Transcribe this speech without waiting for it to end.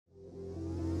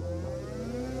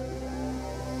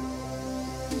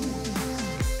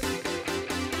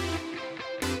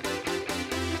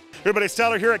Everybody,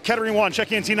 Tyler here at Kettering 1,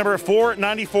 checking in team number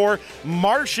 494,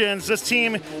 Martians. This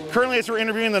team, currently as we're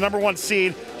interviewing the #1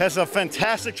 seed, has a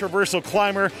fantastic traversal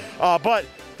climber, but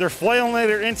their flail and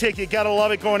their intake, you gotta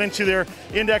love it going into their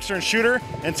indexer and shooter.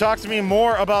 And talk to me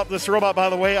more about this robot,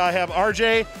 by the way. I have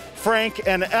RJ, Frank,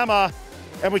 and Emma,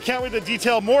 and we can't wait to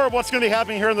detail more of what's gonna be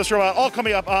happening here in this robot, all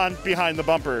coming up on Behind the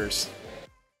Bumpers.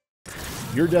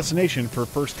 Your destination for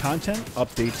first content,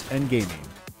 updates, and gaming.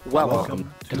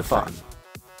 Welcome to the fun.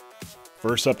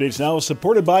 First Updates Now is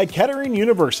supported by Kettering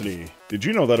University. Did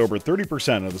you know that over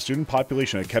 30% of the student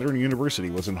population at Kettering University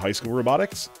was in high school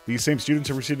robotics? These same students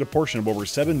have received a portion of over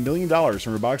 $7 million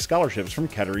from robotics scholarships from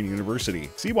Kettering University.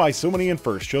 See why so many in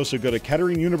first chose to go to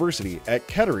Kettering University at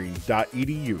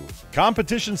kettering.edu.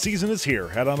 Competition season is here.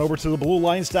 Head on over to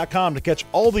thebluelions.com to catch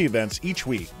all the events each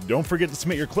week. Don't forget to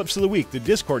submit your clips of the week to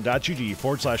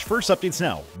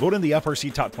discord.gg/firstupdatesnow. Vote in the FRC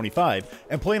Top 25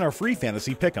 and play in our free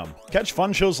fantasy pick'em. Catch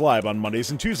fun shows live on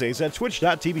Mondays and Tuesdays at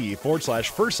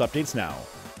twitch.tv/firstupdatesnow.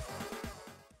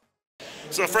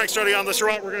 So Frank, starting on this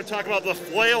route, we're going to talk about the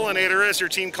flailinator, as your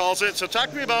team calls it. So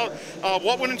talk to me about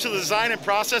what went into the design and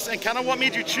process, and kind of what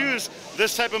made you choose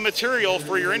this type of material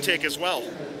for your intake as well.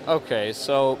 Okay,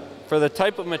 so for the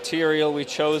type of material, we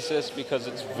chose this because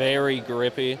it's very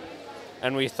grippy,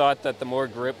 and we thought that the more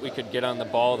grip we could get on the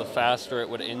ball, the faster it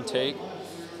would intake.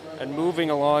 And moving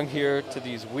along here to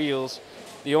these wheels,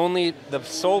 the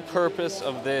sole purpose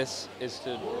of this is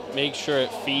to make sure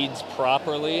it feeds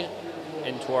properly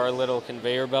into our little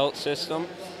conveyor belt system,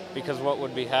 because what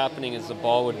would be happening is the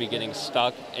ball would be getting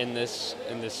stuck in this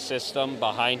system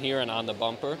behind here and on the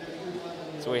bumper.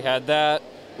 So we had that.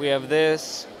 We have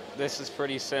this. This is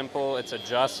pretty simple. It's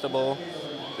adjustable.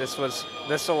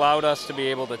 This allowed us to be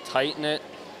able to tighten it.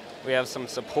 We have some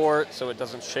support so it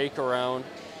doesn't shake around.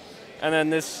 And then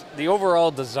the overall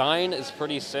design is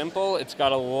pretty simple. It's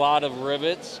got a lot of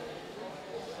rivets.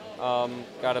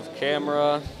 Got a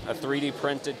camera, a 3D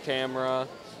printed camera.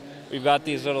 We've got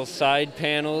these little side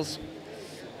panels,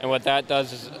 and what that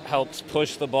does is it helps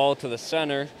push the ball to the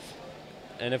center.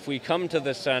 And if we come to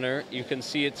the center, you can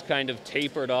see it's kind of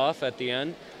tapered off at the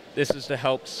end. This is to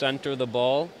help center the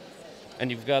ball. And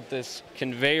you've got this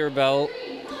conveyor belt.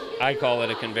 I call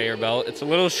it a conveyor belt. It's a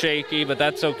little shaky, but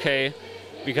that's okay,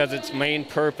 because its main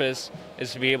purpose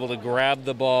is to be able to grab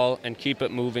the ball and keep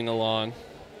it moving along.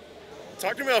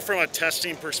 Talk to me about from a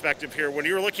testing perspective here. When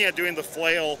you were looking at doing the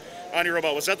flail on your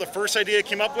robot, was that the first idea you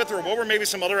came up with, or what were maybe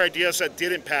some other ideas that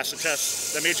didn't pass the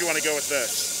test that made you want to go with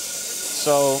this?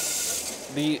 So,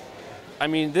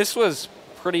 this was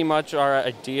pretty much our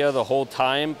idea the whole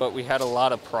time, but we had a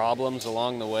lot of problems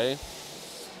along the way.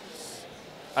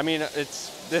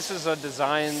 This is a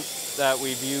design that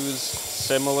we've used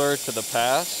similar to the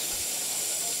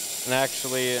past, and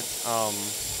actually,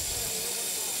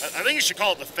 I think you should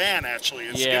call it the fan, actually.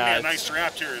 It's giving me a nice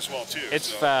draft here as well, too. It's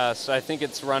fast. I think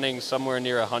it's running somewhere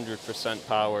near 100%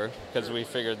 power, because we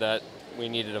figured that we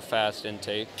needed a fast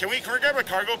intake. Can we grab a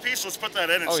cargo piece? Let's put that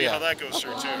in and see how that goes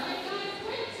through, too.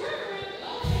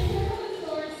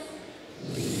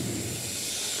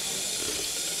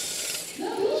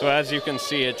 So as you can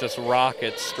see, it just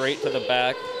rockets straight to the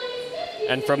back.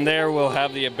 And from there, we'll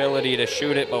have the ability to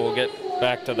shoot it, but we'll get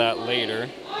back to that later.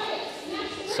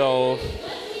 So,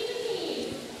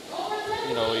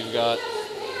 you've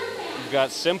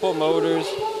got simple motors.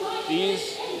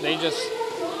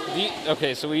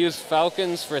 So we use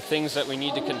Falcons for things that we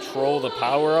need to control the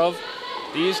power of.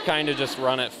 These kind of just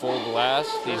run at full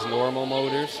blast, these normal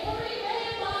motors.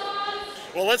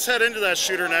 Well, let's head into that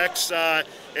shooter next. And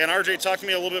RJ, talk to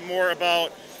me a little bit more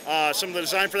about some of the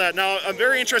design for that. Now, I'm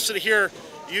very interested to hear,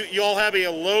 you all have a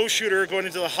low shooter going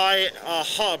into the high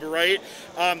hub, right?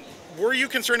 Were you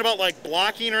concerned about like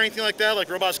blocking or anything like that, like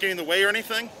robots getting in the way or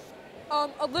anything?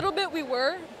 A little bit we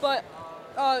were, but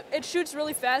it shoots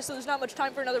really fast, so there's not much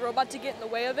time for another robot to get in the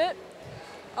way of it.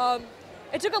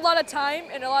 It took a lot of time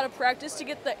and a lot of practice to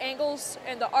get the angles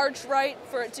and the arch right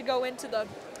for it to go into the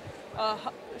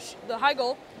high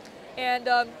goal. And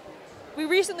we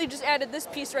recently just added this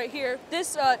piece right here.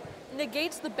 This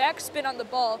negates the backspin on the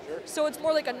ball, so it's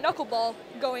more like a knuckleball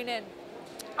going in.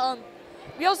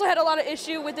 We also had a lot of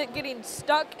issue with it getting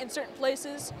stuck in certain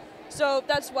places, so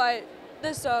that's why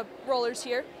this roller's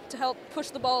here to help push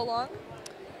the ball along.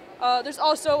 There's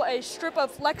also a strip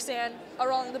of Flexan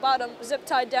along the bottom, zip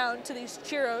tied down to these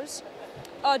churros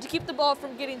to keep the ball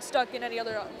from getting stuck in any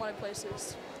other unwanted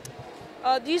places.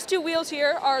 These two wheels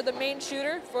here are the main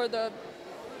shooter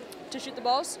to shoot the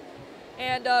balls,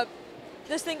 and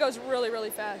this thing goes really,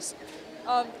 really fast.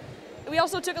 We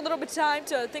also took a little bit of time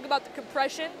to think about the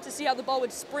compression to see how the ball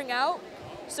would spring out.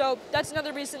 So that's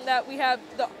another reason that we have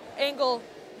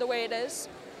the the way it is.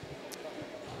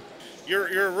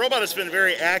 Your robot has been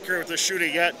very accurate with the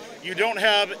shooting, yet you don't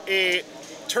have a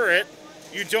turret,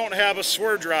 you don't have a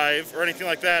swerve drive or anything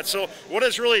like that. So what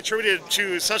is really attributed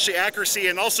to such the accuracy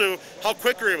and also how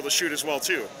quick you're able to shoot as well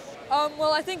too?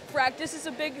 Well, I think practice is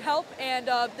a big help, and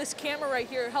this camera right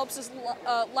here helps us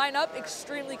line up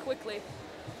extremely quickly.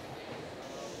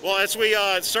 Well, as we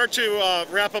start to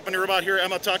wrap up on your robot here,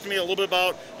 Emma, talk to me a little bit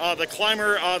about the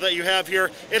climber that you have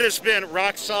here. It has been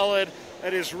rock solid.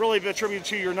 It has really been attributed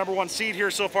to your #1 seed here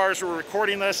so far as we're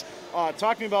recording this.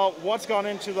 Talk to me about what's gone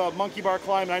into the monkey bar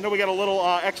climb. And I know we got a little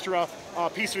extra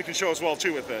piece we can show as well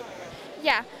too with it.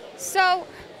 Yeah, so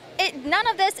none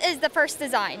of this is the first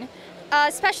design,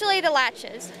 especially the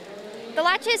latches. The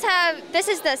latches this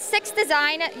is the 6th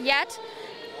design yet,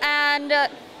 and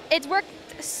it's worked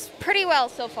pretty well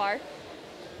so far.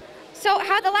 So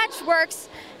how the latch works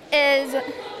is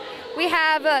we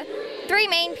have 3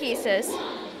 main pieces: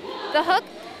 the hook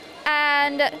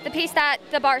and the piece that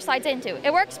the bar slides into.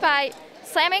 It works by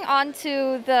slamming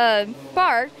onto the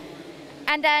bar,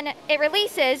 and then it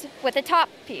releases with the top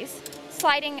piece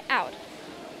sliding out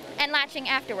and latching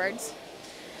afterwards.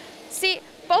 See,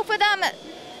 both of them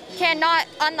cannot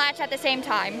unlatch at the same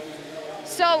time.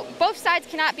 So both sides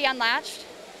cannot be unlatched.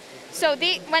 So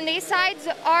when these sides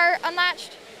are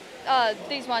unlatched,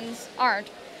 these ones aren't,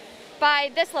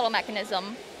 by this little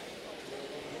mechanism.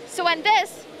 So when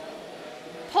this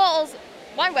pulls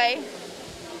one way,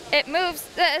 it moves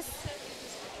this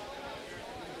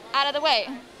out of the way.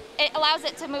 It allows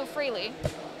it to move freely.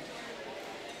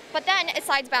 But then it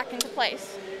slides back into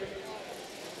place.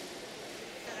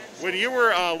 When you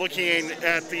were looking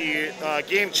at the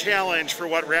game challenge for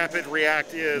what Rapid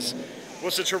React is,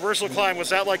 was the traversal climb, was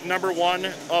that like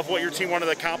 #1 of what your team wanted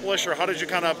to accomplish, or how did you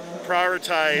kind of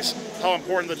prioritize how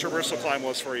important the traversal climb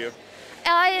was for you?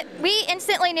 We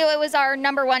instantly knew it was our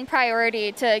 #1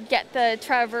 priority to get the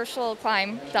traversal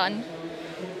climb done.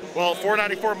 Well,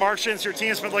 494 Martians, your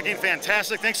team's been looking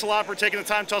fantastic. Thanks a lot for taking the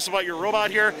time to tell us about your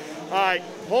robot here.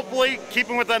 Hopefully,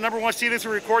 keeping with that #1 seed as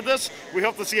we record this, we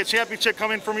hope to see a championship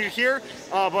coming from you here.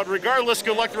 But regardless,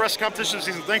 good luck the rest of the competition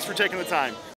season. Thanks for taking the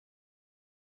time.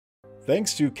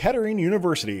 Thanks to Kettering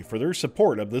University for their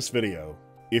support of this video.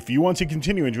 If you want to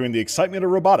continue enjoying the excitement of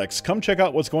robotics, come check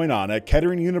out what's going on at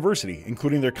Kettering University,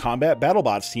 including their Combat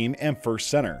BattleBots team and First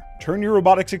Center. Turn your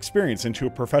robotics experience into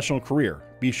a professional career.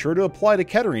 Be sure to apply to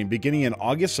Kettering beginning in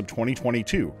August of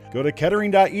 2022. Go to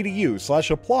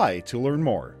kettering.edu/apply to learn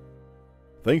more.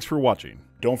 Thanks for watching.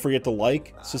 Don't forget to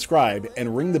like, subscribe,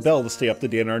 and ring the bell to stay up to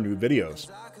date on our new videos.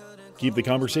 Keep the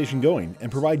conversation going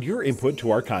and provide your input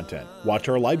to our content. Watch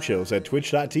our live shows at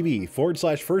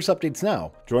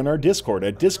twitch.tv/firstupdatesnow. Join our Discord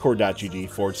at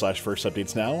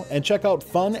discord.gg/firstupdatesnow, and check out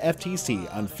Fun FTC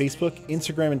on Facebook,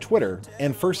 Instagram, and Twitter,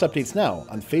 and First Updates Now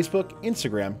on Facebook,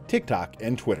 Instagram, TikTok,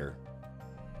 and Twitter.